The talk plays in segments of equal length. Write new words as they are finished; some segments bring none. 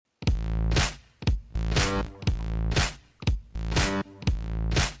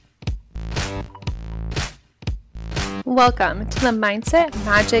Welcome to the Mindset,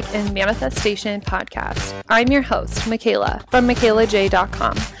 Magic, and Manifestation podcast. I'm your host, Michaela from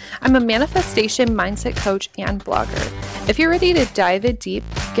MichaelaJ.com. I'm a manifestation mindset coach and blogger. If you're ready to dive in deep,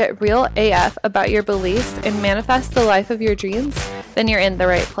 get real AF about your beliefs, and manifest the life of your dreams, then you're in the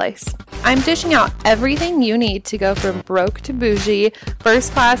right place. I'm dishing out everything you need to go from broke to bougie,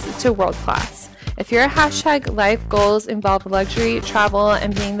 first class to world class. If your hashtag life goals involve luxury, travel,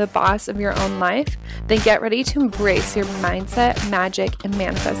 and being the boss of your own life, then get ready to embrace your mindset, magic, and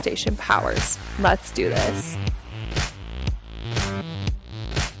manifestation powers. Let's do this.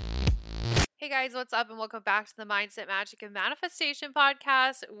 Hey guys, what's up? And welcome back to the Mindset, Magic, and Manifestation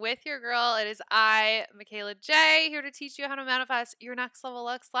podcast with your girl. It is I, Michaela J, here to teach you how to manifest your next level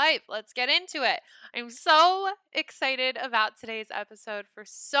Lux life. Let's get into it. I'm so excited about today's episode for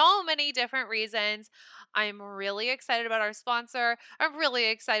so many different reasons. I'm really excited about our sponsor. I'm really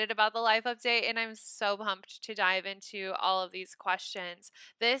excited about the life update, and I'm so pumped to dive into all of these questions.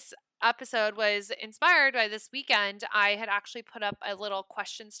 This episode was inspired by this weekend. I had actually put up a little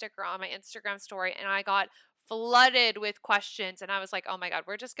question sticker on my Instagram story, and I got flooded with questions, and I was like, oh my God,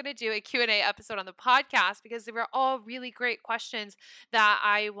 we're just going to do a Q&A episode on the podcast because they were all really great questions that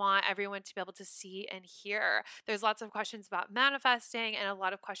I want everyone to be able to see and hear. There's lots of questions about manifesting and a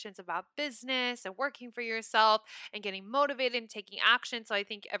lot of questions about business and working for yourself and getting motivated and taking action. So I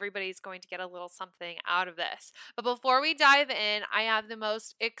think everybody's going to get a little something out of this. But before we dive in, I have the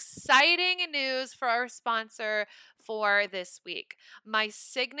most exciting news for our sponsor for this week. My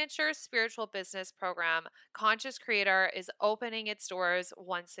signature spiritual business program, Conscious Creator, is opening its doors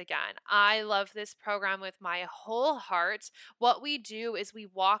once again. I love this program with my whole heart. What we do is we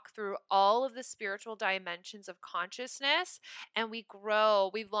walk through all of the spiritual dimensions of consciousness, and we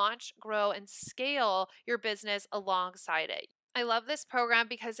launch, grow, and scale your business alongside it. I love this program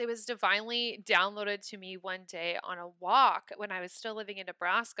because it was divinely downloaded to me one day on a walk when I was still living in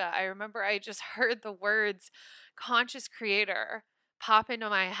Nebraska. I remember I just heard the words Conscious Creator pop into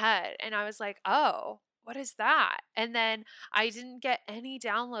my head, and I was like, oh, what is that? And then I didn't get any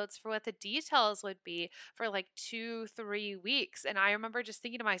downloads for what the details would be for like 2-3 weeks. And I remember just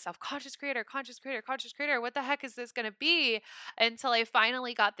thinking to myself, Conscious Creator, Conscious Creator, Conscious Creator, what the heck is this going to be? Until I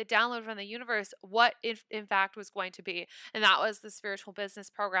finally got the download from the universe, what it in fact was going to be. And that was the spiritual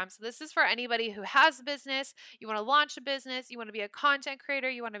business program. So this is for anybody who has a business, you want to launch a business, you want to be a content creator,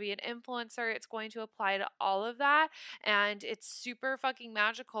 you want to be an influencer. It's going to apply to all of that. And it's super fucking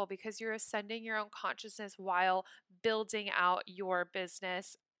magical because you're ascending your own consciousness while building out your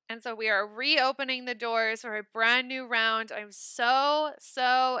business. And so we are reopening the doors for a brand new round. I'm so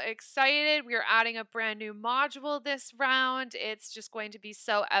excited. We are adding a brand new module this round. It's just going to be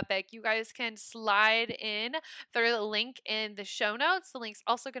so epic. You guys can slide in through the link in the show notes. The link's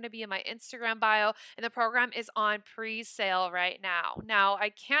also going to be in my Instagram bio, and the program is on pre-sale right now. Now, I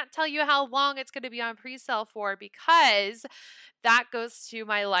can't tell you how long it's going to be on pre-sale for because that goes to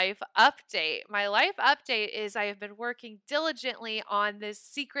my life update. My life update is I have been working diligently on this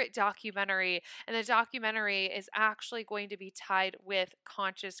secret documentary, and the documentary is actually going to be tied with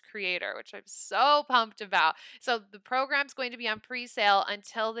Conscious Creator, which I'm so pumped about. So the program's going to be on pre-sale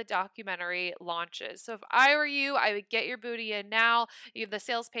until the documentary launches. So if I were you, I would get your booty in now. The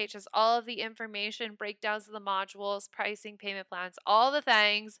sales page has all of the information, breakdowns of the modules, pricing, payment plans, all the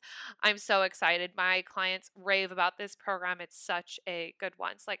things. I'm so excited. My clients rave about this program. It's such a good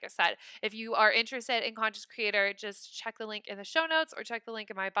one. So like I said, if you are interested in Conscious Creator, just check the link in the show notes or check the link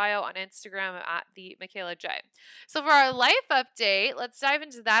in my bio on Instagram at the Michaela J. So for our life update, let's dive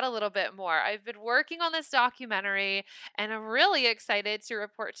into that a little bit more. I've been working on this documentary, and I'm really excited to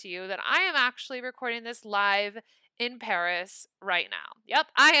report to you that I am actually recording this live in Paris right now. Yep,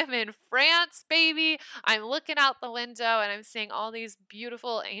 I am in France, baby. I'm looking out the window and I'm seeing all these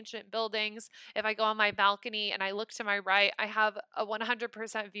beautiful ancient buildings. If I go on my balcony and I look to my right, I have a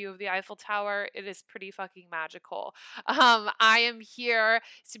 100% view of the Eiffel Tower. It is pretty fucking magical. I am here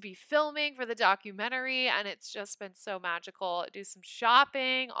to be filming for the documentary, and it's just been so magical. Do some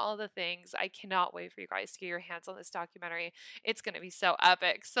shopping, all the things. I cannot wait for you guys to get your hands on this documentary. It's going to be so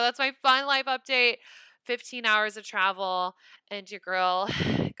epic. So that's my fun life update. 15 hours of travel, and your girl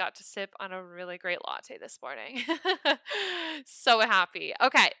got to sip on a really great latte this morning. So happy.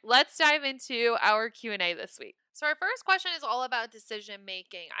 Okay, let's dive into our Q&A this week. So our first question is all about decision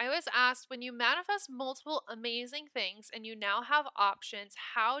making. I was asked, when you manifest multiple amazing things and you now have options,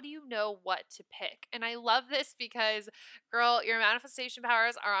 how do you know what to pick? And I love this because, girl, your manifestation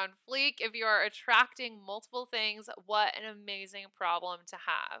powers are on fleek. If you are attracting multiple things, what an amazing problem to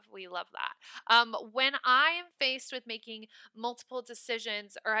have. We love that. When I am faced with making multiple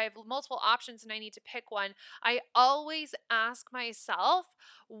decisions or I have multiple options and I need to pick one, I always ask myself,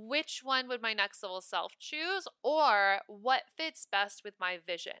 which one would my next level self choose or what fits best with my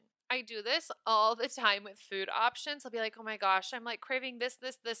vision? I do this all the time with food options. I'll be like, oh my gosh, I'm like craving this,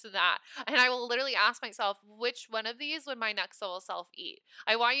 and that. And I will literally ask myself, which one of these would my next level self eat?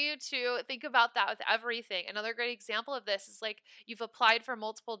 I want you to think about that with everything. Another great example of this is like you've applied for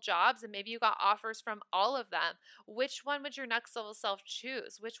multiple jobs and maybe you got offers from all of them. Which one would your next level self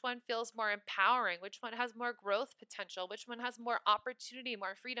choose? Which one feels more empowering? Which one has more growth potential? Which one has more opportunity,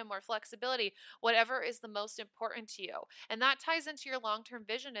 more freedom, more flexibility? Whatever is the most important to you. And that ties into your long-term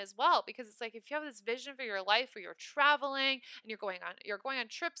vision as well, because it's like if you have this vision for your life where you're traveling and you're going on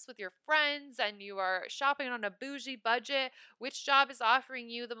trips with your friends and you are shopping on a bougie budget, which job is offering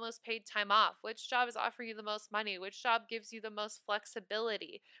you the most paid time off? Which job is offering you the most money? Which job gives you the most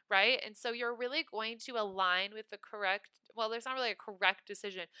flexibility, right? And so you're really going to align with the correct, well, there's not really a correct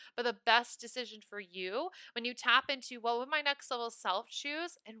decision, but the best decision for you when you tap into what would my next level self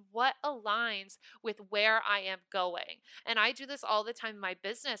choose and what aligns with where I am going. And I do this all the time in my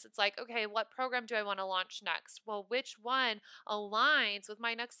business. It's like, okay, what program do I want to launch next? Well, which one aligns with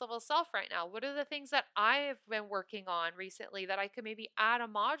my next level self right now? What are the things that I've been working on recently that I could maybe add a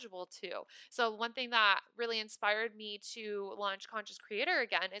module to? So, one thing that really inspired me to launch Conscious Creator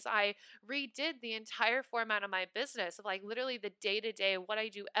again is I redid the entire format of my business of like literally the day to day, what I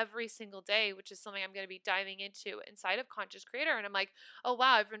do every single day, which is something I'm going to be diving into inside of Conscious Creator. And I'm like, oh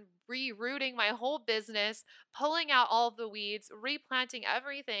wow, I've been rerouting my whole business, pulling out all of the weeds, replanting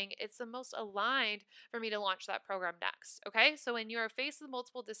everything. It's the most aligned for me to launch that program next. Okay. So when you're faced with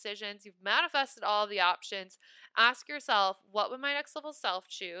multiple decisions, you've manifested all of the options, ask yourself, what would my next level self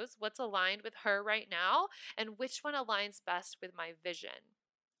choose? What's aligned with her right now? And which one aligns best with my vision?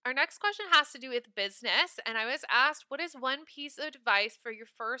 Our next question has to do with business. And I was asked, what is one piece of advice for your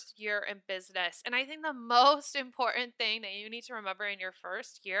first year in business? And I think the most important thing that you need to remember in your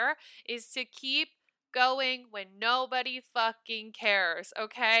first year is to keep going when nobody fucking cares,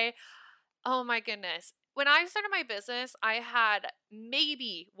 okay? Oh my goodness. When I started my business, I had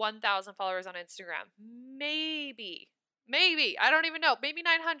maybe 1,000 followers on Instagram. Maybe. I don't even know. Maybe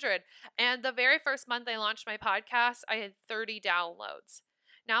 900. And the very first month I launched my podcast, I had 30 downloads.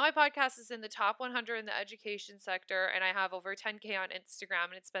 Now my podcast is in the top 100 in the education sector, and I have over 10K on Instagram,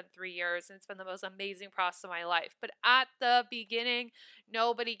 and it's been 3 years, and it's been the most amazing process of my life. But at the beginning,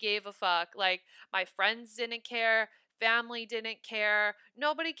 nobody gave a fuck. Like, my friends didn't care, family didn't care,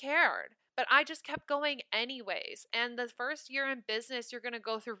 nobody cared. But I just kept going anyways. And the first year in business, you're going to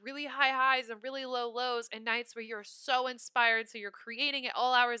go through really high highs and really low lows and nights where you're so inspired. So you're creating at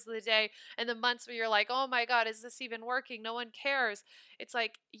all hours of the day. And the months where you're like, oh my God, is this even working? No one cares. It's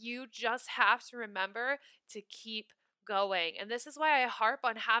like you just have to remember to keep going. And this is why I harp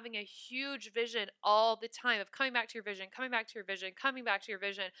on having a huge vision all the time of coming back to your vision, coming back to your vision, coming back to your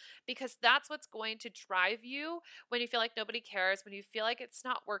vision, because that's what's going to drive you when you feel like nobody cares, when you feel like it's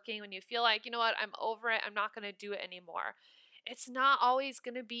not working, when you feel like, you know what, I'm over it, I'm not going to do it anymore. It's not always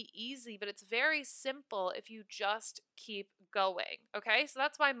going to be easy, but it's very simple if you just keep going. Okay. So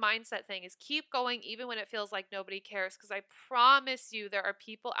that's my mindset thing is keep going even when it feels like nobody cares. Because I promise you, there are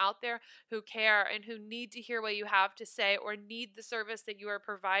people out there who care and who need to hear what you have to say or need the service that you are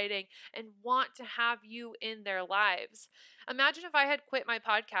providing and want to have you in their lives. Imagine if I had quit my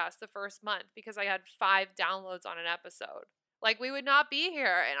podcast the first month because I had 5 downloads on an episode. Like, we would not be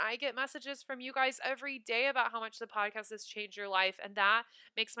here. And I get messages from you guys every day about how much the podcast has changed your life. And that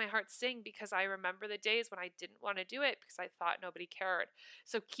makes my heart sing because I remember the days when I didn't want to do it because I thought nobody cared.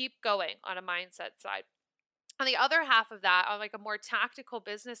 So keep going on a mindset side. On the other half of that, on like a more tactical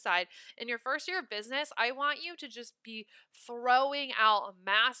business side, in your first year of business, I want you to just be throwing out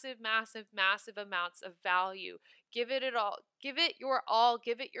massive, massive, massive amounts of value. Give it all, give it your all,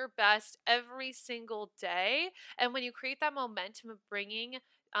 give it your best every single day. And when you create that momentum of bringing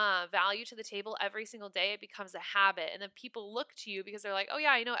value to the table every single day, it becomes a habit. And then people look to you because they're like, oh,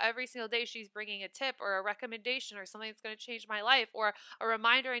 yeah, I know every single day she's bringing a tip or a recommendation or something that's going to change my life or a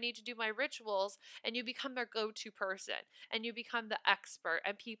reminder I need to do my rituals. And you become their go-to person and you become the expert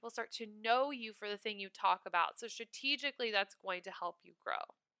and people start to know you for the thing you talk about. So strategically, that's going to help you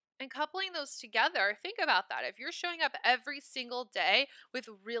grow. And coupling those together, think about that. If you're showing up every single day with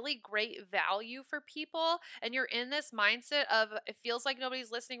really great value for people and you're in this mindset of it feels like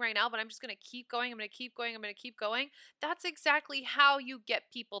nobody's listening right now, but I'm just going to keep going, I'm going to keep going, I'm going to keep going, that's exactly how you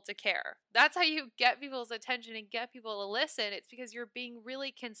get people to care. That's how you get people's attention and get people to listen. It's because you're being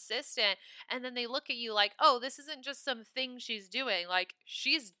really consistent and then they look at you like, oh, this isn't just some thing she's doing, like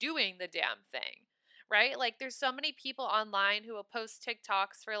she's doing the damn thing. right? Like there's so many people online who will post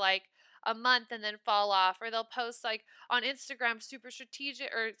TikToks for like a month and then fall off, or they'll post like on Instagram super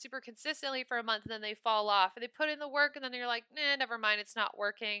strategic or super consistently for a month and then they fall off. Or they put in the work and then you're like, nah, never mind, it's not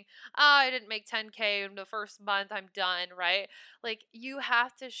working. I didn't make 10K in the first month, I'm done, right? Like you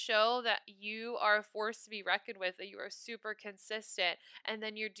have to show that you are a force to be reckoned with, that you are super consistent, and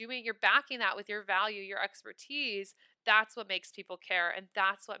then you're backing that with your value, your expertise. That's what makes people care, and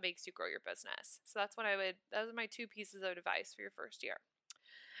that's what makes you grow your business. So those are my two pieces of advice for your first year.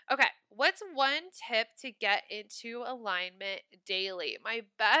 Okay, what's one tip to get into alignment daily? My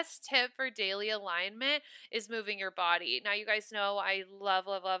best tip for daily alignment is moving your body. Now, you guys know I love,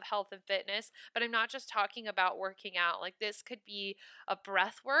 love, love health and fitness, but I'm not just talking about working out. Like, this could be a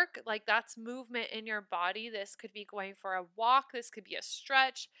breath work, like, that's movement in your body. This could be going for a walk, this could be a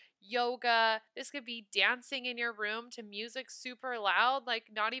stretch. Yoga, this could be dancing in your room to music super loud, like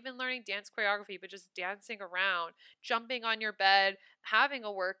not even learning dance choreography, but just dancing around, jumping on your bed, having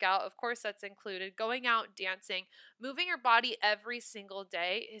a workout, of course, that's included, going out dancing. Moving your body every single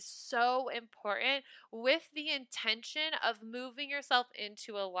day is so important with the intention of moving yourself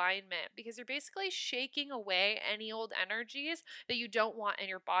into alignment, because you're basically shaking away any old energies that you don't want in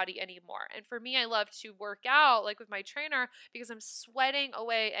your body anymore. And for me, I love to work out like with my trainer because I'm sweating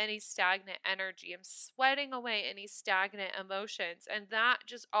away any stagnant energy. I'm sweating away any stagnant emotions, and that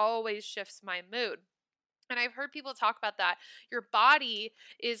just always shifts my mood. And I've heard people talk about that. Your body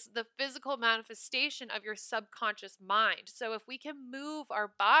is the physical manifestation of your subconscious mind. So if we can move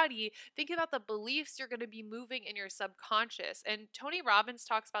our body, think about the beliefs you're going to be moving in your subconscious. And Tony Robbins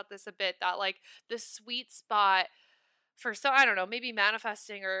talks about this a bit, that like the sweet spot for, so I don't know, maybe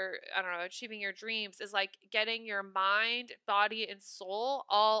manifesting or I don't know, achieving your dreams is like getting your mind, body, and soul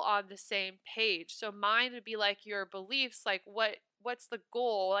all on the same page. So mind would be like your beliefs, like what's the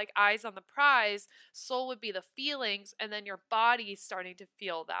goal, like eyes on the prize. Soul would be the feelings, and then your body starting to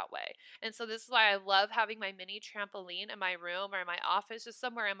feel that way. And so this is why I love having my mini trampoline in my room or in my office, just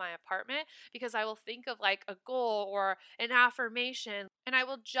somewhere in my apartment, because I will think of like a goal or an affirmation and I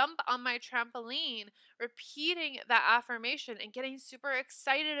will jump on my trampoline repeating that affirmation and getting super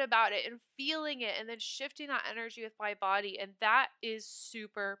excited about it and feeling it and then shifting that energy with my body. And that is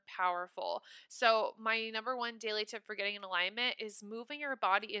super powerful. So, my number one daily tip for getting in alignment is moving your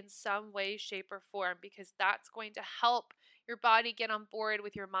body in some way, shape, or form, because that's going to help your body get on board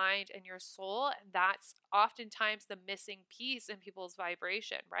with your mind and your soul. And that's oftentimes the missing piece in people's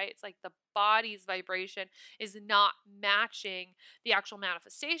vibration, right? It's like the body's vibration is not matching the actual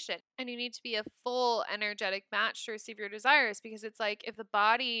manifestation. And you need to be a full energetic match to receive your desires, because it's like if the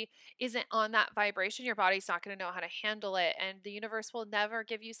body isn't on that vibration, your body's not going to know how to handle it. And the universe will never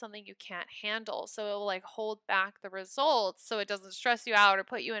give you something you can't handle. So it will like hold back the results so it doesn't stress you out or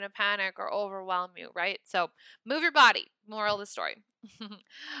put you in a panic or overwhelm you, right? So move your body. Moral of the story.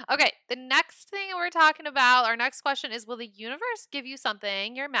 Okay, the next thing we're talking about, our next question is, will the universe give you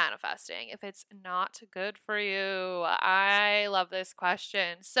something you're manifesting if it's not good for you? I love this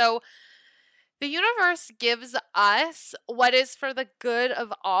question. So, the universe gives us what is for the good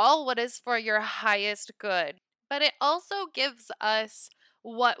of all, what is for your highest good. But it also gives us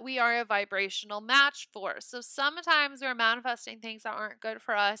what we are a vibrational match for. So sometimes we're manifesting things that aren't good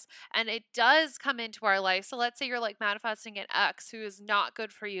for us, and it does come into our life. So let's say you're like manifesting an ex who is not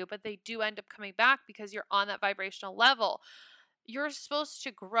good for you, but they do end up coming back because you're on that vibrational level. You're supposed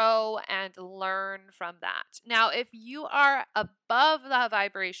to grow and learn from that. Now, if you are above the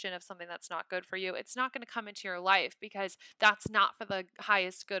vibration of something that's not good for you, it's not going to come into your life because that's not for the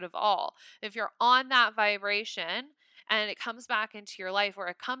highest good of all. If you're on that vibration and it comes back into your life, or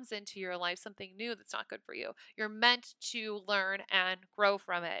it comes into your life something new that's not good for you, you're meant to learn and grow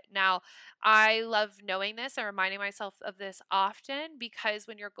from it. Now, I love knowing this and reminding myself of this often, because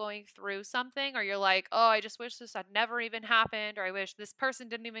when you're going through something or you're like, oh, I just wish this had never even happened, or I wish this person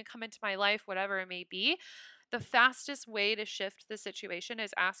didn't even come into my life, whatever it may be, the fastest way to shift the situation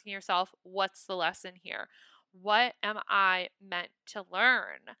is asking yourself, what's the lesson here? What am I meant to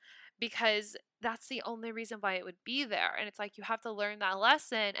learn? Because that's the only reason why it would be there. And it's like you have to learn that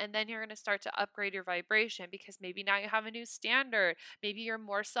lesson, and then you're going to start to upgrade your vibration, because maybe now you have a new standard. Maybe you're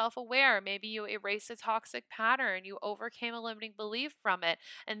more self aware. Maybe you erase a toxic pattern. You overcame a limiting belief from it,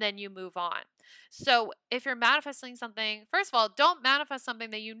 and then you move on. So if you're manifesting something, first of all, don't manifest something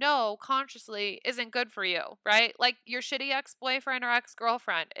that you know consciously isn't good for you, right? Like your shitty ex boyfriend or ex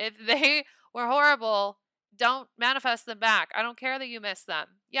girlfriend. If they were horrible, don't manifest them back. I don't care that you miss them.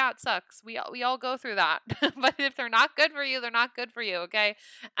 Yeah, it sucks. We all go through that. But if they're not good for you, they're not good for you, okay?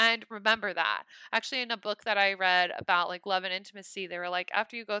 And remember that. Actually, in a book that I read about like love and intimacy, they were like,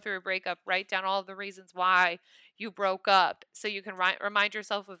 after you go through a breakup, write down all of the reasons why you broke up so you can remind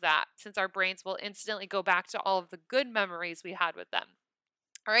yourself of that, since our brains will instantly go back to all of the good memories we had with them.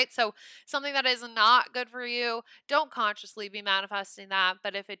 All right, so something that is not good for you, don't consciously be manifesting that.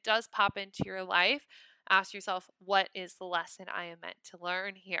 But if it does pop into your life, ask yourself, what is the lesson I am meant to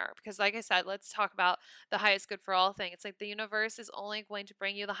learn here? Because, like I said, let's talk about the highest good for all thing. It's like the universe is only going to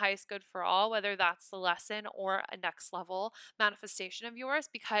bring you the highest good for all, whether that's the lesson or a next level manifestation of yours,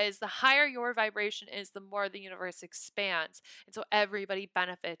 because the higher your vibration is, the more the universe expands. And so everybody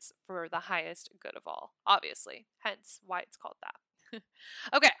benefits for the highest good of all, obviously, hence why it's called that.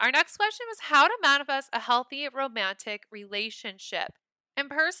 Okay, our next question was how to manifest a healthy romantic relationship. And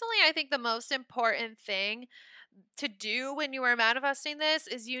personally, I think the most important thing to do when you are manifesting this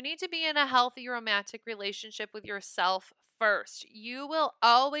is you need to be in a healthy romantic relationship with yourself first. You will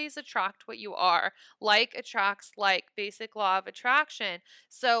always attract what you are. Like attracts like, basic law of attraction.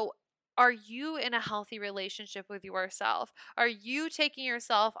 So, are you in a healthy relationship with yourself? Are you taking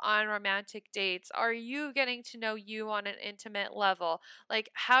yourself on romantic dates? Are you getting to know you on an intimate level? Like,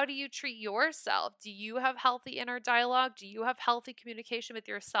 how do you treat yourself? Do you have healthy inner dialogue? Do you have healthy communication with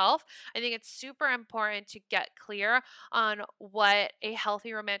yourself? I think it's super important to get clear on what a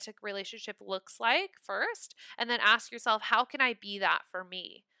healthy romantic relationship looks like first, and then ask yourself, how can I be that for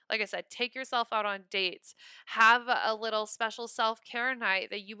me? Like I said, take yourself out on dates. Have a little special self care night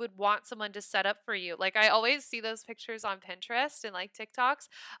that you would want someone to set up for you. Like, I always see those pictures on Pinterest and like TikToks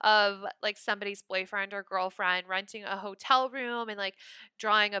of like somebody's boyfriend or girlfriend renting a hotel room and like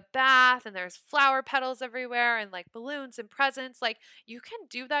drawing a bath, and there's flower petals everywhere and like balloons and presents. Like, you can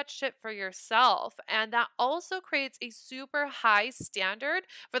do that shit for yourself. And that also creates a super high standard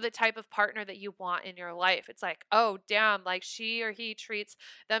for the type of partner that you want in your life. It's like, oh, damn, like she or he treats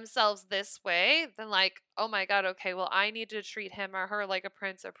themselves this way, then like, oh my God, okay, well, I need to treat him or her like a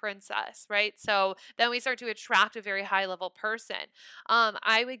prince or princess, right? So then we start to attract a very high level person.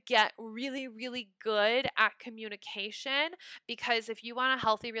 I would get really, really good at communication, because if you want a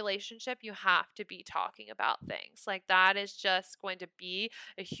healthy relationship, you have to be talking about things. Like, that is just going to be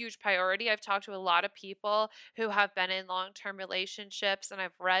a huge priority. I've talked to a lot of people who have been in long term relationships, and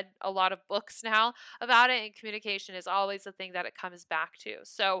I've read a lot of books now about it, and communication is always the thing that it comes back to.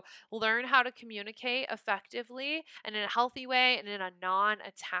 So learn how to communicate effectively and in a healthy way and in a non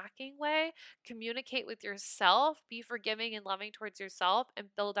attacking way. Communicate with yourself, be forgiving and loving towards yourself, and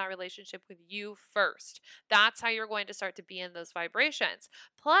build that relationship with you first. That's how you're going to start to be in those vibrations.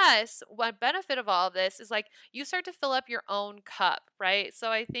 Plus, one benefit of all of this is like you start to fill up your own cup, right?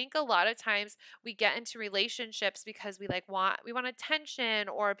 So I think a lot of times we get into relationships because we want attention,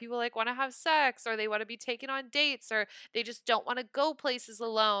 or people like want to have sex, or they want to be taken on dates, or they just don't want to go places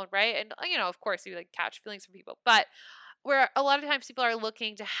alone, right? And of course you like catch feelings from people, but where a lot of times people are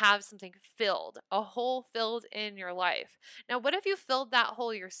looking to have something filled, a hole filled in your life. Now, what if you filled that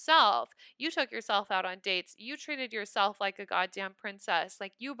hole yourself? You took yourself out on dates. You treated yourself like a goddamn princess.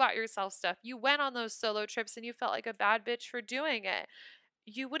 Like, you bought yourself stuff. You went on those solo trips and you felt like a bad bitch for doing it.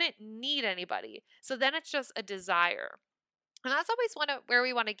 You wouldn't need anybody. So then it's just a desire. And that's always where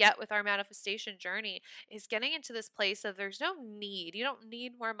we want to get with our manifestation journey, is getting into this place of there's no need. You don't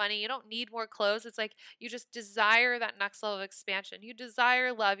need more money. You don't need more clothes. It's like you just desire that next level of expansion. You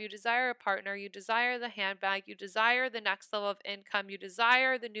desire love. You desire a partner. You desire the handbag. You desire the next level of income. You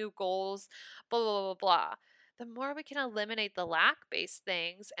desire the new goals, blah, blah, blah, blah. The more we can eliminate the lack based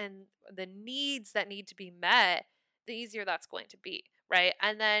things and the needs that need to be met, the easier that's going to be. Right.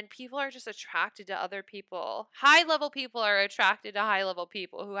 And then people are just attracted to other people. High level people are attracted to high level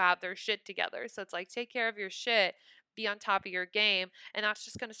people who have their shit together. So it's like, take care of your shit, be on top of your game, and that's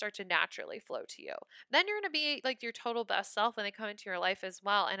just going to start to naturally flow to you. Then you're going to be like your total best self when they come into your life as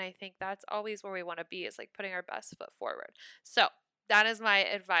well. And I think that's always where we want to be, is like putting our best foot forward. So that is my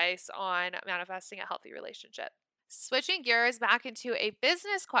advice on manifesting a healthy relationship. Switching gears back into a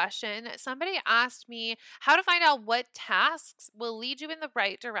business question, somebody asked me how to find out what tasks will lead you in the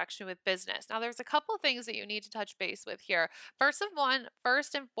right direction with business. Now, there's a couple things that you need to touch base with here. First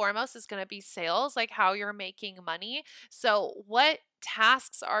and foremost is going to be sales, like how you're making money. So, what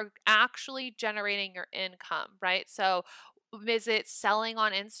tasks are actually generating your income, right? So, is it selling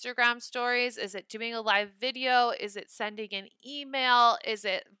on Instagram stories? Is it doing a live video? Is it sending an email? Is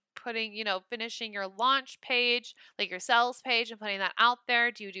it putting, finishing your launch page, like your sales page and putting that out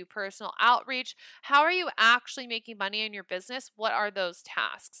there? Do you do personal outreach? How are you actually making money in your business? What are those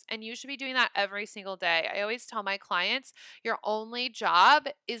tasks? And you should be doing that every single day. I always tell my clients, your only job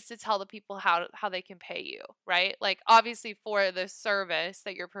is to tell the people how they can pay you, right? Like obviously for the service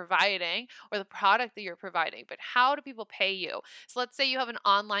that you're providing or the product that you're providing, but how do people pay you? So let's say you have an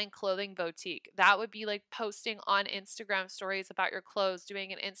online clothing boutique. That would be like posting on Instagram stories about your clothes,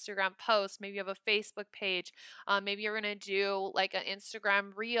 doing an Instagram post. Maybe you have a Facebook page. Maybe you're going to do like an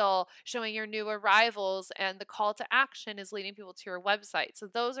Instagram reel showing your new arrivals, and the call to action is leading people to your website. So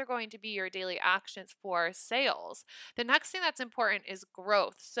those are going to be your daily actions for sales. The next thing that's important is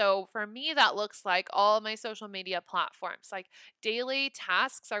growth. So for me, that looks like all of my social media platforms. Like daily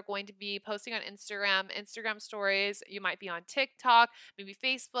tasks are going to be posting on Instagram stories. You might be on TikTok, maybe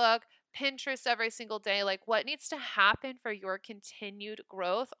Facebook, Pinterest every single day. Like what needs to happen for your continued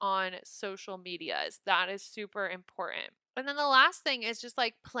growth on social medias? That is super important. And then the last thing is just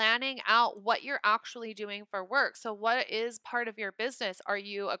like planning out what you're actually doing for work. So, what is part of your business? Are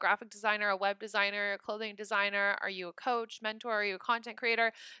you a graphic designer, a web designer, a clothing designer? Are you a coach, mentor? Are you a content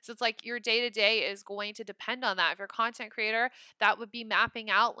creator? So, it's like your day to day is going to depend on that. If you're a content creator, that would be mapping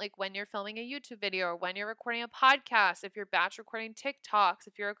out like when you're filming a YouTube video or when you're recording a podcast. If you're batch recording TikToks,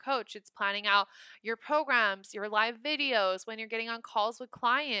 if you're a coach, it's planning out your programs, your live videos, when you're getting on calls with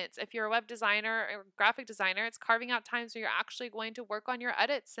clients. If you're a web designer or graphic designer, it's carving out times where you're actually going to work on your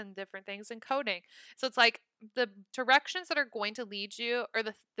edits and different things in coding. So it's like the directions that are going to lead you, or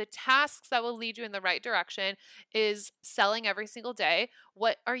the tasks that will lead you in the right direction, is selling every single day.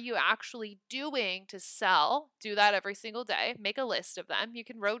 What are you actually doing to sell? Do that every single day. Make a list of them. You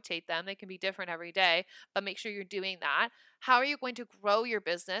can rotate them. They can be different every day, but make sure you're doing that. How are you going to grow your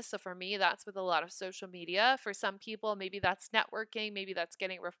business? So for me, that's with a lot of social media. For some people, maybe that's networking, maybe that's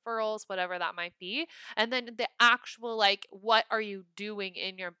getting referrals, whatever that might be. And then the actual, like, what are you doing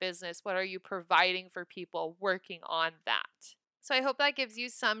in your business? What are you providing for people working on that? So I hope that gives you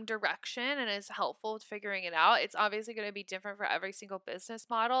some direction and is helpful with figuring it out. It's obviously going to be different for every single business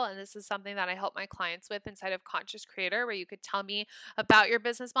model. And this is something that I help my clients with inside of Conscious Creator, where you could tell me about your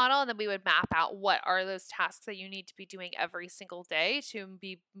business model and then we would map out what are those tasks that you need to be doing every single day to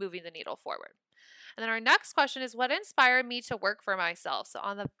be moving the needle forward. And then our next question is, what inspired me to work for myself? So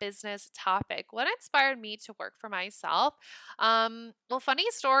on the business topic, what inspired me to work for myself? Well, funny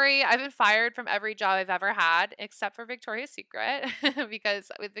story, I've been fired from every job I've ever had except for Victoria's Secret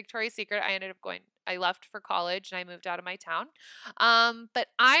because with Victoria's Secret, I left for college and I moved out of my town. But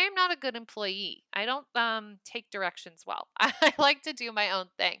I am not a good employee. I don't take directions well. I like to do my own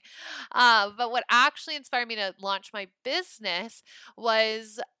thing. But what actually inspired me to launch my business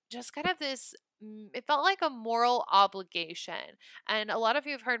was just kind of this, it felt like a moral obligation. And a lot of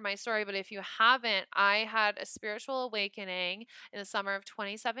you have heard my story, but if you haven't, I had a spiritual awakening in the summer of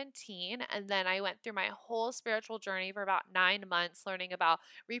 2017. And then I went through my whole spiritual journey for about 9 months, learning about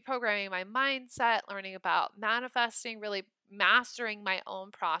reprogramming my mindset, learning about manifesting, really mastering my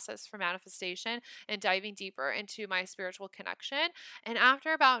own process for manifestation and diving deeper into my spiritual connection. And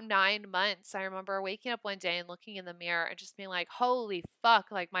after about 9 months, I remember waking up one day and looking in the mirror and just being like, holy fuck,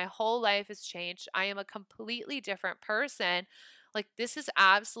 like my whole life has changed. I am a completely different person. Like, this is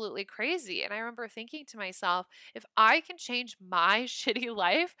absolutely crazy. And I remember thinking to myself, if I can change my shitty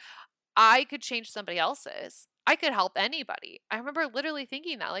life, I could change somebody else's. I could help anybody. I remember literally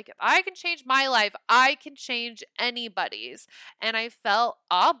thinking that, like, if I can change my life, I can change anybody's. And I felt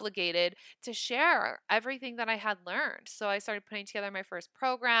obligated to share everything that I had learned. So I started putting together my first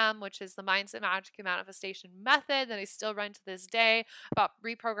program, which is the Mindset Magic and Manifestation Method that I still run to this day, about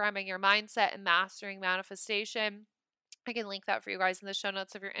reprogramming your mindset and mastering manifestation. I can link that for you guys in the show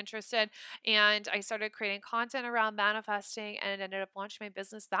notes if you're interested. And I started creating content around manifesting and ended up launching my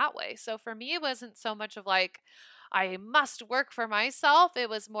business that way. So for me, it wasn't so much of like, I must work for myself.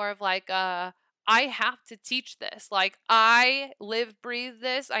 It was more of like, I have to teach this. Like, I live, breathe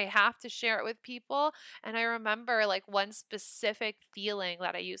this. I have to share it with people. And I remember like one specific feeling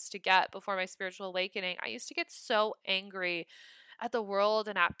that I used to get before my spiritual awakening. I used to get so angry at the world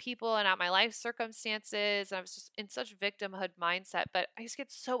and at people and at my life circumstances. And I was just in such victimhood mindset, but I used to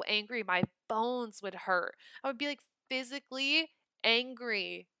get so angry, my bones would hurt. I would be like physically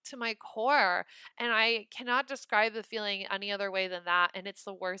angry to my core. And I cannot describe the feeling any other way than that. And it's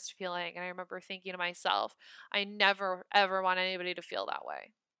the worst feeling. And I remember thinking to myself, I never, ever want anybody to feel that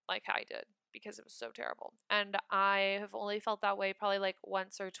way like I did, because it was so terrible. And I have only felt that way probably like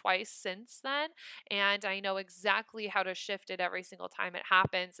once or twice since then. And I know exactly how to shift it every single time it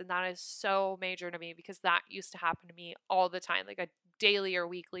happens. And that is so major to me because that used to happen to me all the time. Like a daily or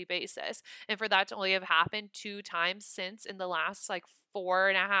weekly basis. And for that to only have happened 2 times since in the last like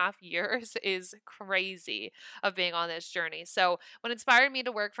 4.5 years is crazy of being on this journey. So what inspired me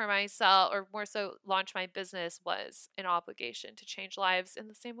to work for myself, or more so launch my business, was an obligation to change lives in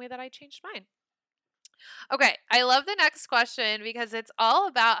the same way that I changed mine. Okay, I love the next question because it's all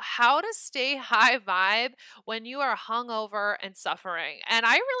about how to stay high vibe when you are hungover and suffering. And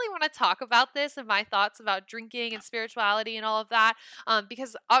I really want to talk about this and my thoughts about drinking and spirituality and all of that,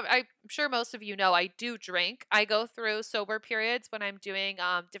 because I'm sure most of you know I do drink. I go through sober periods when I'm doing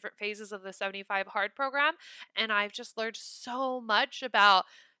different phases of the 75 Hard program, and I've just learned so much about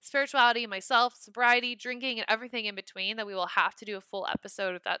spirituality, myself, sobriety, drinking, and everything in between that we will have to do a full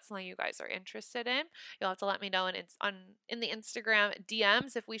episode if that's something you guys are interested in. You'll have to let me know in the Instagram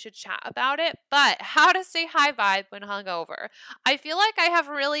DMs if we should chat about it. But how to stay high vibe when hungover. I feel like I have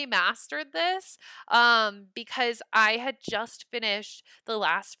really mastered this because I had just finished the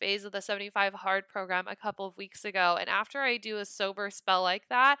last phase of the 75 Hard program a couple of weeks ago. And after I do a sober spell like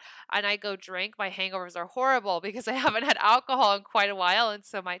that and I go drink, my hangovers are horrible because I haven't had alcohol in quite a while. And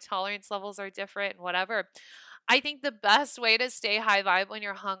so my tolerance levels are different and whatever. I think the best way to stay high vibe when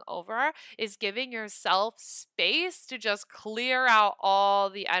you're hungover is giving yourself space to just clear out all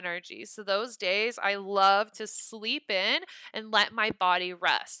the energy. So those days I love to sleep in and let my body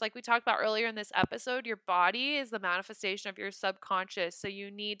rest. Like we talked about earlier in this episode, your body is the manifestation of your subconscious. So you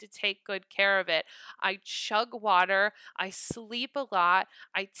need to take good care of it. I chug water, I sleep a lot,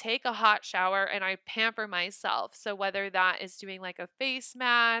 I take a hot shower, and I pamper myself. So whether that is doing like a face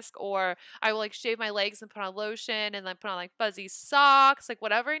mask, or I will like shave my legs and put on lotion and then put on like fuzzy socks, like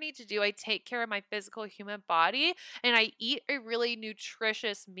whatever I need to do, I take care of my physical human body and I eat a really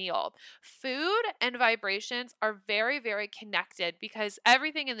nutritious meal. Food and vibrations are very, very connected because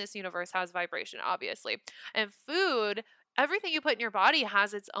everything in this universe has vibration, obviously. And food, everything you put in your body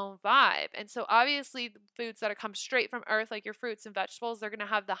has its own vibe. And so obviously the foods that come straight from earth, like your fruits and vegetables, they're going to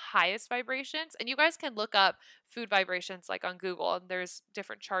have the highest vibrations. And you guys can look up food vibrations like on Google, and there's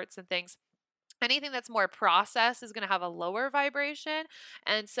different charts and things. Anything that's more processed is going to have a lower vibration.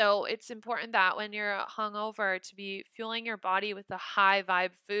 And so it's important that when you're hungover to be fueling your body with the high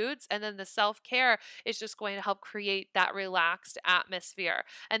vibe foods. And then the self care is just going to help create that relaxed atmosphere.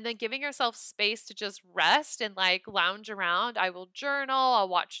 And then giving yourself space to just rest and like lounge around. I will journal, I'll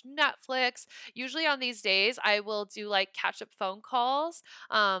watch Netflix. Usually on these days, I will do like catch up phone calls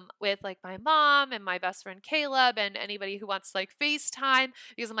with like my mom and my best friend Caleb and anybody who wants like FaceTime,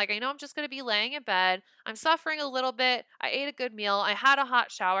 because I'm like, I know I'm just going to be laying in bed. I'm suffering a little bit. I ate a good meal. I had a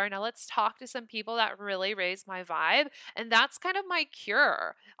hot shower. Now let's talk to some people that really raise my vibe. And that's kind of my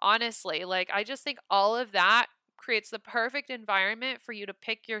cure, honestly. Like, I just think all of that creates the perfect environment for you to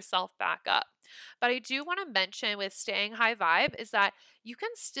pick yourself back up. But I do want to mention with staying high vibe is that you can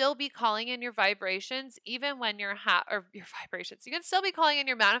still be calling in your vibrations even when you're or your vibrations. You can still be calling in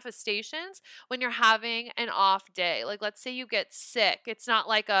your manifestations when you're having an off day. Like let's say you get sick. It's not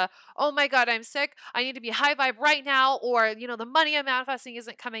like oh my God, I'm sick, I need to be high vibe right now, or the money I'm manifesting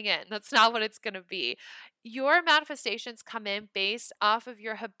isn't coming in. That's not what it's going to be. Your manifestations come in based off of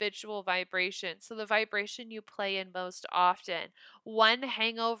your habitual vibration. So the vibration you play in most often. One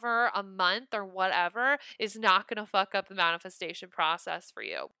hangover a month or whatever is not going to fuck up the manifestation process for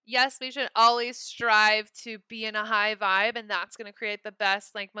you. Yes, we should always strive to be in a high vibe, and that's going to create the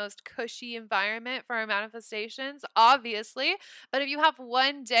best, like most cushy environment for our manifestations, obviously. But if you have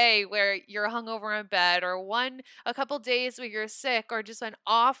one day where you're hungover in bed, or a couple days where you're sick, or just an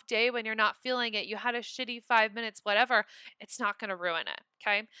off day when you're not feeling it, you had a shitty 5 minutes, whatever, it's not going to ruin it.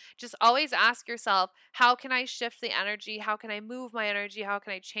 Okay. Just always ask yourself, how can I shift the energy? How can I move my energy? How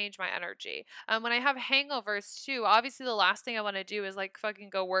can I change my energy? When I have hangovers too, obviously the last thing I want to do is like fucking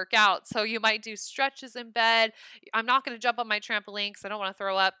go work out. So you might do stretches in bed. I'm not going to jump on my trampoline because I don't want to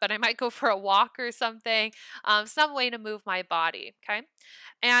throw up, but I might go for a walk or something, some way to move my body. Okay.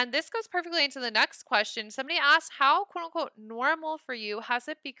 And this goes perfectly into the next question. Somebody asked, how quote unquote normal for you has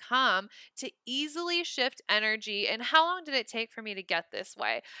it become to easily shift energy? And how long did it take for me to get this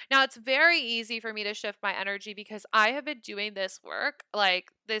way? Now, it's very easy for me to shift my energy because I have been doing this work,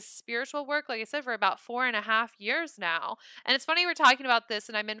 like this spiritual work, like I said, for about 4.5 years now. And it's funny we're talking about this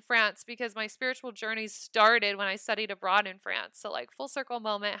and I'm in France because my spiritual journey started when I studied abroad in France. So like full circle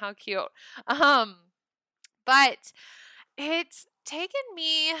moment, how cute. Um, but it's taken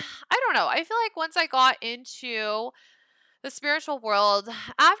me, I don't know. I feel like once I got into the spiritual world,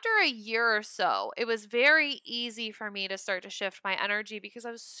 after a year or so, it was very easy for me to start to shift my energy because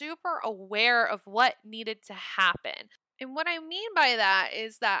I was super aware of what needed to happen. And what I mean by that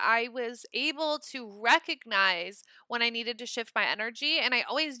is that I was able to recognize when I needed to shift my energy, and I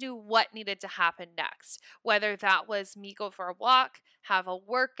always knew what needed to happen next. Whether that was me go for a walk, have a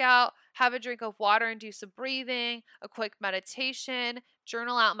workout, have a drink of water and do some breathing, a quick meditation,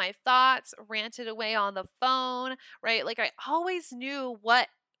 journal out my thoughts, ranted away on the phone, right? Like I always knew what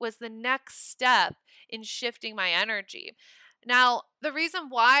was the next step in shifting my energy. Now, the reason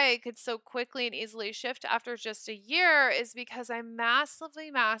why I could so quickly and easily shift after just a year is because I'm massively,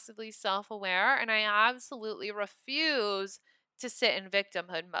 massively self aware and I absolutely refuse to sit in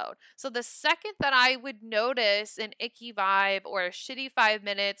victimhood mode. So, the second that I would notice an icky vibe or a shitty 5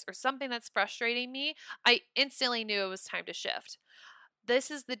 minutes or something that's frustrating me, I instantly knew it was time to shift.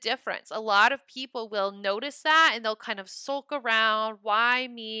 This is the difference. A lot of people will notice that and they'll kind of sulk around. Why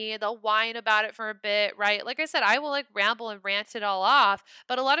me? They'll whine about it for a bit, right? Like I said, I will like ramble and rant it all off,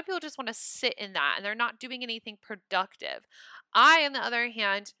 but a lot of people just want to sit in that and they're not doing anything productive. I, on the other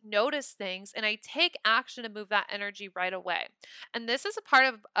hand, notice things and I take action to move that energy right away. And this is a part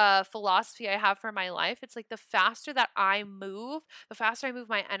of a philosophy I have for my life. It's like the faster that I move, the faster I move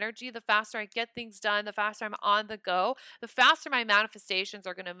my energy, the faster I get things done, the faster I'm on the go, the faster my manifestations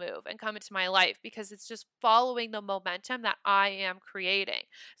are going to move and come into my life because it's just following the momentum that I am creating.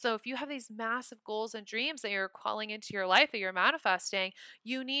 So if you have these massive goals and dreams that you're calling into your life that you're manifesting,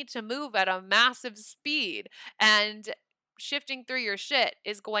 you need to move at a massive speed. And shifting through your shit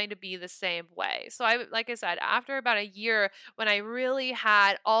is going to be the same way. So I like I said, after about a year when I really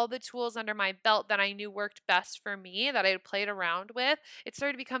had all the tools under my belt that I knew worked best for me that I had played around with, it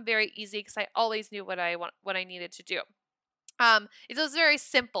started to become very easy because I always knew what I needed to do. It was very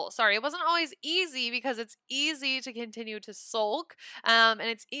simple. Sorry, it wasn't always easy because it's easy to continue to sulk, and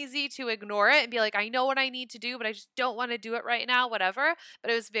it's easy to ignore it and be like, I know what I need to do, but I just don't want to do it right now, whatever.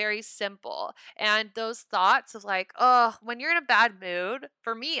 But it was very simple. And those thoughts of like, oh, when you're in a bad mood,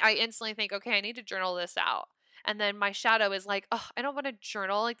 for me, I instantly think, okay, I need to journal this out. And then my shadow is like, oh, I don't want to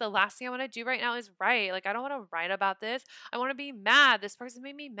journal. Like the last thing I want to do right now is write. Like I don't want to write about this. I want to be mad. This person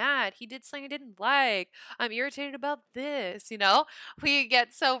made me mad. He did something I didn't like. I'm irritated about this, you know? We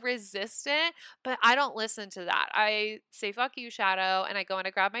get so resistant, but I don't listen to that. I say, fuck you, shadow, and I go and I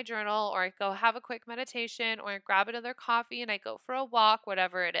grab my journal or I go have a quick meditation or I grab another coffee and I go for a walk,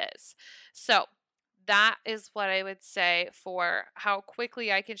 whatever it is. So, that is what I would say for how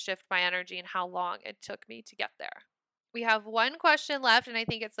quickly I can shift my energy and how long it took me to get there. We have one question left, and I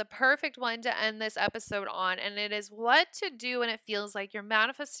think it's the perfect one to end this episode on. And it is what to do when it feels like your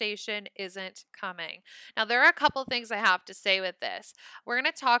manifestation isn't coming. Now, there are a couple things I have to say with this. We're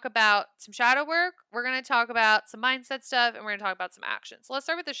going to talk about some shadow work, we're going to talk about some mindset stuff, and we're going to talk about some action. So, let's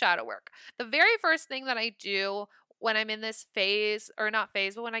start with the shadow work. The very first thing that I do when I'm in this phase, or not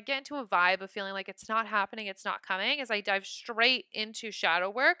phase, but when I get into a vibe of feeling like it's not happening, it's not coming, is I dive straight into shadow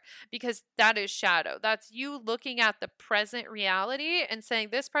work because that is shadow. That's you looking at the present reality and saying,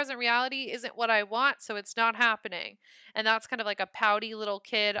 this present reality isn't what I want, so it's not happening. And that's kind of like a pouty little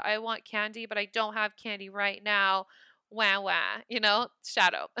kid. I want candy, but I don't have candy right now. Wah wah,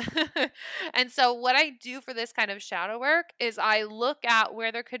 shadow. And so, what I do for this kind of shadow work is I look at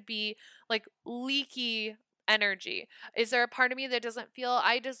where there could be like leaky energy. Is there a part of me that doesn't feel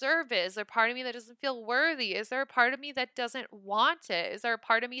I deserve it? Is there a part of me that doesn't feel worthy? Is there a part of me that doesn't want it? Is there a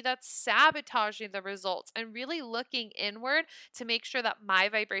part of me that's sabotaging the results? And really looking inward to make sure that my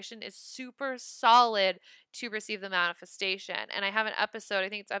vibration is super solid to receive the manifestation. And I have an episode, I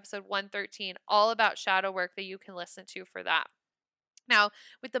think it's episode 113, all about shadow work that you can listen to for that. Now,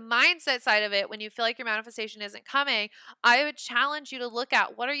 with the mindset side of it, when you feel like your manifestation isn't coming, I would challenge you to look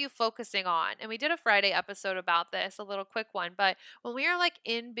at what are you focusing on? And we did a Friday episode about this, a little quick one, but when we are like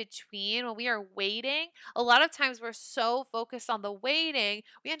in between, when we are waiting, a lot of times we're so focused on the waiting,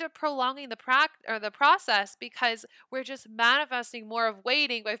 we end up prolonging the process because we're just manifesting more of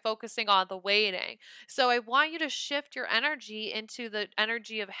waiting by focusing on the waiting. So I want you to shift your energy into the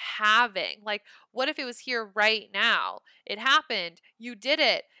energy of having. Like, what if it was here right now? It happened. You did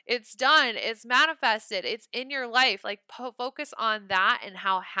it. It's done. It's manifested. It's in your life. Like focus on that and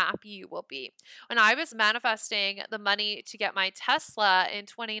how happy you will be. When I was manifesting the money to get my Tesla in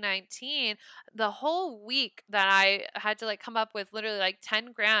 2019, the whole week that I had to like come up with literally like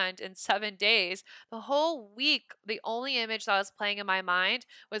 10 grand in 7 days, the whole week, the only image that was playing in my mind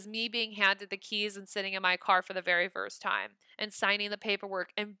was me being handed the keys and sitting in my car for the very first time and signing the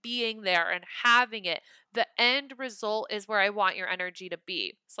paperwork and being there and having it. The end result is where I want your energy to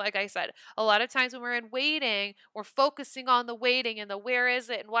be. So like I said, a lot of times when we're in waiting, we're focusing on the waiting and the where is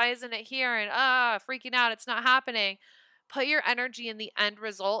it and why isn't it here and freaking out, it's not happening. Put your energy in the end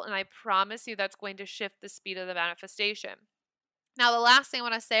result, and I promise you that's going to shift the speed of the manifestation. Now, the last thing I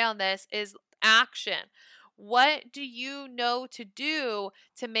want to say on this is action. What do you know to do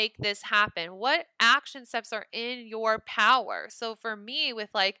to make this happen? What action steps are in your power? So for me, with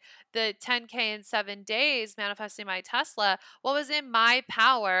like the 10K in 7 days manifesting my Tesla, what was in my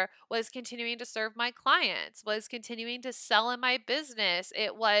power was continuing to serve my clients, was continuing to sell in my business.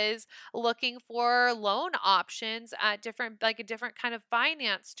 It was looking for loan options at different, like a different kind of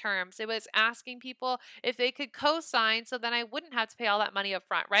finance terms. It was asking people if they could co-sign so then I wouldn't have to pay all that money up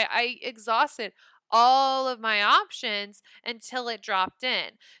front, right? I exhausted all of my options until it dropped in.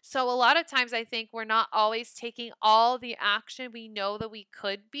 So a lot of times I think we're not always taking all the action we know that we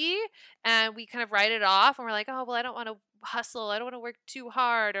could be, and we kind of write it off and we're like, oh, well, I don't want to hustle. I don't want to work too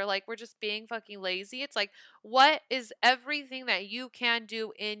hard, or like we're just being fucking lazy. It's like, what is everything that you can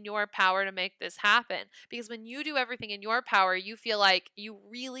do in your power to make this happen? Because when you do everything in your power, you feel like you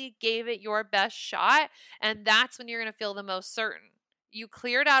really gave it your best shot, and that's when you're going to feel the most certain. You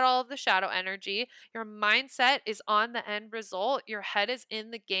cleared out all of the shadow energy. Your mindset is on the end result. Your head is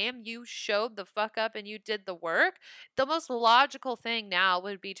in the game. You showed the fuck up and you did the work. The most logical thing now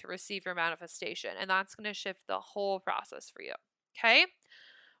would be to receive your manifestation. And that's going to shift the whole process for you. Okay?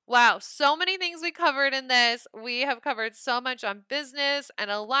 Wow, so many things we covered in this. We have covered so much on business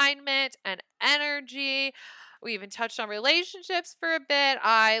and alignment and energy. We even touched on relationships for a bit.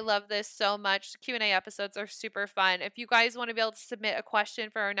 I love this so much. Q&A episodes are super fun. If you guys want to be able to submit a question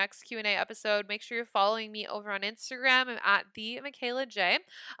for our next Q&A episode, make sure you're following me over on Instagram. I'm at the Michaela J.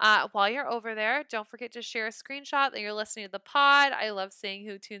 While you're over there, don't forget to share a screenshot that you're listening to the pod. I love seeing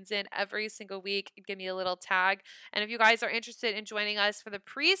who tunes in every single week. Give me a little tag. And if you guys are interested in joining us for the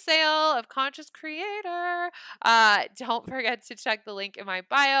pre-sale of Conscious Creator, don't forget to check the link in my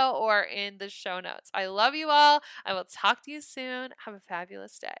bio or in the show notes. I love you all. I will talk to you soon. Have a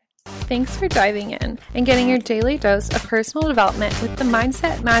fabulous day. Thanks for diving in and getting your daily dose of personal development with the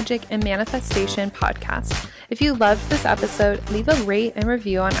Mindset, Magic, and Manifestation podcast. If you loved this episode, leave a rate and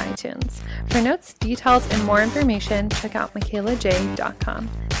review on iTunes. For notes, details, and more information, check out michaelaj.com.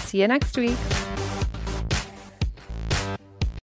 See you next week.